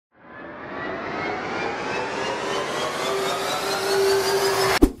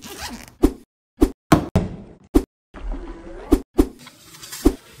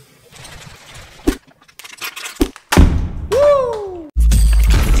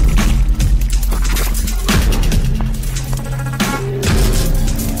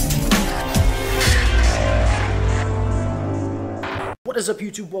What is up,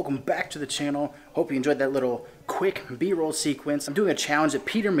 YouTube? Welcome back to the channel. Hope you enjoyed that little quick B-roll sequence. I'm doing a challenge that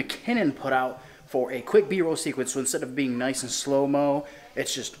Peter McKinnon put out for a quick B-roll sequence. So instead of being nice and slow-mo,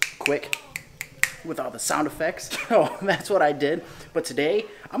 it's just quick with all the sound effects. So that's what I did. But today,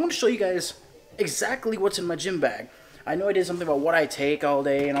 I'm going to show you guys exactly what's in my gym bag. I know I did something about what I take all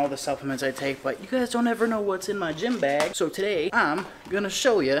day and all the supplements I take, but you guys don't ever know what's in my gym bag. So today, I'm going to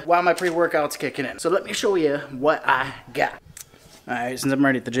show you while my pre-workout's kicking in. So let me show you what I got. Alright, since I'm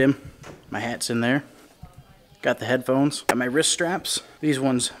already at the gym, my hat's in there. Got the headphones. Got my wrist straps. These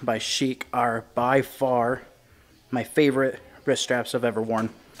ones by Chic are by far my favorite wrist straps I've ever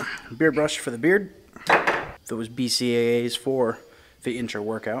worn. Beard brush for the beard. Those BCAAs for the intro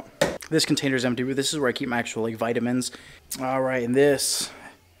workout. This container is empty, but this is where I keep my actual vitamins. Alright, and this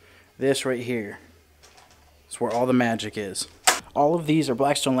right here is where all the magic is. All of these are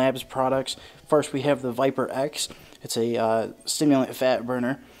Blackstone Labs products. First we have the Viper X. It's a stimulant fat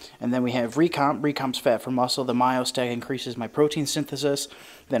burner. And then we have Recomp. Recomp's fat for muscle. The MyoStack increases my protein synthesis.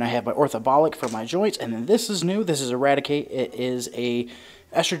 Then I have my Orthobolic for my joints. And then this is new. This is Eradicate. It is a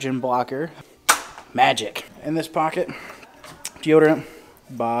estrogen blocker. Magic. In this pocket, deodorant.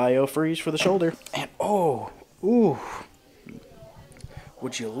 BioFreeze for the shoulder. And ooh,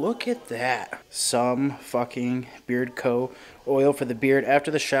 would you look at that? Some fucking Beard Co. oil for the beard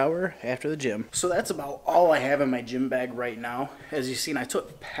after the shower, after the gym. So that's about all I have in my gym bag right now. As you've seen, I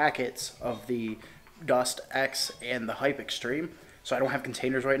took packets of the Dust X and the Hype Extreme. So I don't have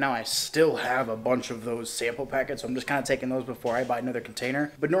containers right now. I still have a bunch of those sample packets. So I'm just kind of taking those before I buy another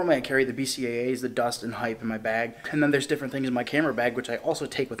container. But normally I carry the BCAAs, the Dust, and Hype in my bag. And then there's different things in my camera bag, which I also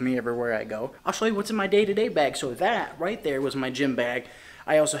take with me everywhere I go. I'll show you what's in my day-to-day bag. So that right there was my gym bag.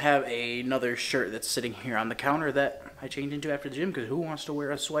 I also have another shirt that's sitting here on the counter that I change into after the gym, because who wants to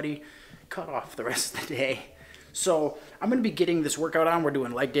wear a sweaty cutoff the rest of the day? So I'm going to be getting this workout on. We're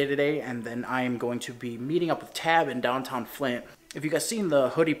doing leg day today, and then I am going to be meeting up with Tab in downtown Flint. If you guys seen the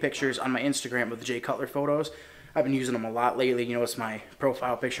hoodie pictures on my Instagram with the Jay Cutler photos, I've been using them a lot lately. You know, it's my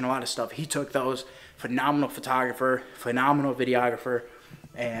profile picture and a lot of stuff. He took those. Phenomenal photographer, phenomenal videographer,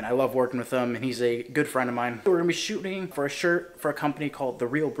 and I love working with him, and he's a good friend of mine. We're going to be shooting for a shirt for a company called The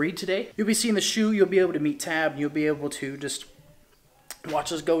Real Breed today. You'll be seeing the shoe. You'll be able to meet Tab. You'll be able to just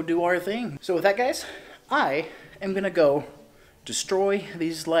watch us go do our thing. So with that, guys, I am going to go destroy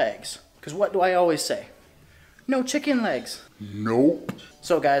these legs. Because what do I always say? No chicken legs. Nope.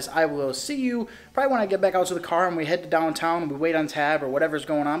 So guys, I will see you probably when I get back out to the car and we head to downtown and we wait on Tab or whatever's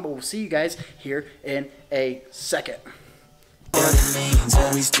going on. But we'll see you guys here in a second. What it means,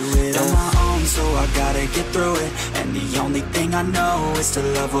 always do it on my own, so I gotta get through it. And the only thing I know is to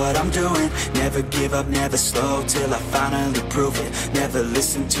love what I'm doing. Never give up, never slow, till I finally prove it. Never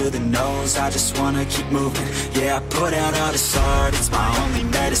listen to the no's, I just wanna keep moving. Yeah, I put out all this art, it's my only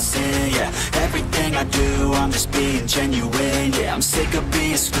medicine. Yeah, everything I do, I'm just being genuine. Yeah, I'm sick of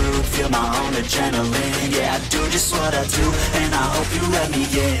being screwed, feel my own adrenaline. Yeah, I do just what I do, and I hope you let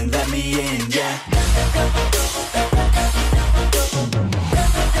me in, yeah.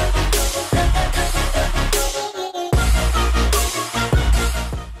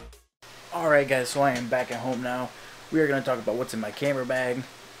 Alright guys, so I am back at home now. We are going to talk about what's in my camera bag.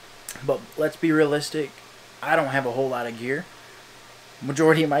 But let's be realistic, I don't have a whole lot of gear.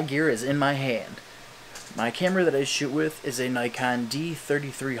 Majority of my gear is in my hand. My camera that I shoot with is a Nikon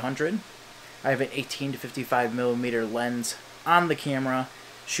D3300. I have an 18 to 55 millimeter lens on the camera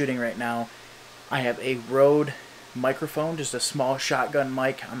shooting right now. I have a Rode microphone, just a small shotgun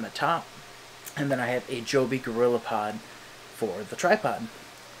mic on the top. And then I have a Joby GorillaPod for the tripod.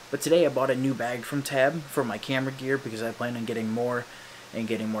 But today I bought a new bag from Tab for my camera gear because I plan on getting more and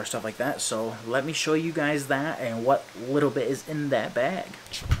getting more stuff like that. So let me show you guys that and what little bit is in that bag.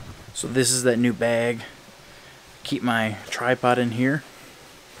 So this is that new bag. Keep my tripod in here.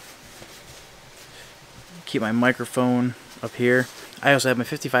 Keep my microphone up here. I also have my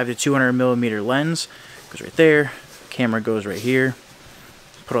 55 to 200 millimeter lens. Goes right there. Camera goes right here.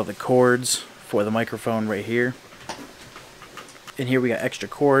 Put all the cords for the microphone right here. And here we got extra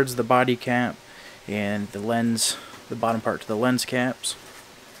cords, the body cap, and the lens, the bottom part to the lens caps.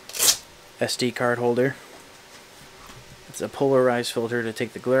 SD card holder. It's a polarized filter to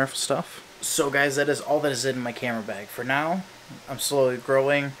take the glare off stuff. So guys, that is all that is in my camera bag. For now, I'm slowly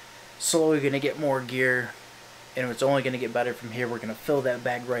growing, slowly going to get more gear, and it's only going to get better from here. We're going to fill that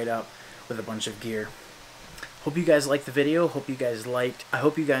bag right up with a bunch of gear. Hope you guys liked the video. I hope you guys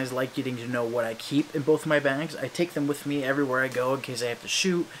liked getting to know what I keep in both my bags. I take them with me everywhere I go in case I have to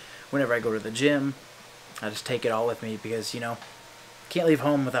shoot. Whenever I go to the gym, I just take it all with me because, you know, Can't leave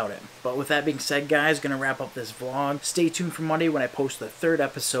home without it. But with that being said, guys, gonna wrap up this vlog. Stay tuned for Monday when I post the 3rd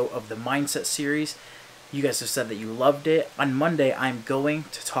episode of the Mindset series. You guys have said that you loved it. On Monday, I'm going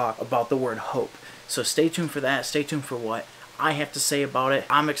to talk about the word hope. So stay tuned for that. Stay tuned for what I have to say about it.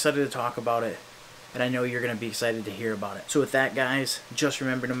 I'm excited to talk about it, and I know you're going to be excited to hear about it. So with that, guys, just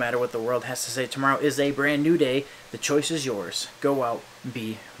remember, no matter what the world has to say, tomorrow is a brand new day. The choice is yours. Go out and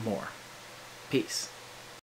be more. Peace.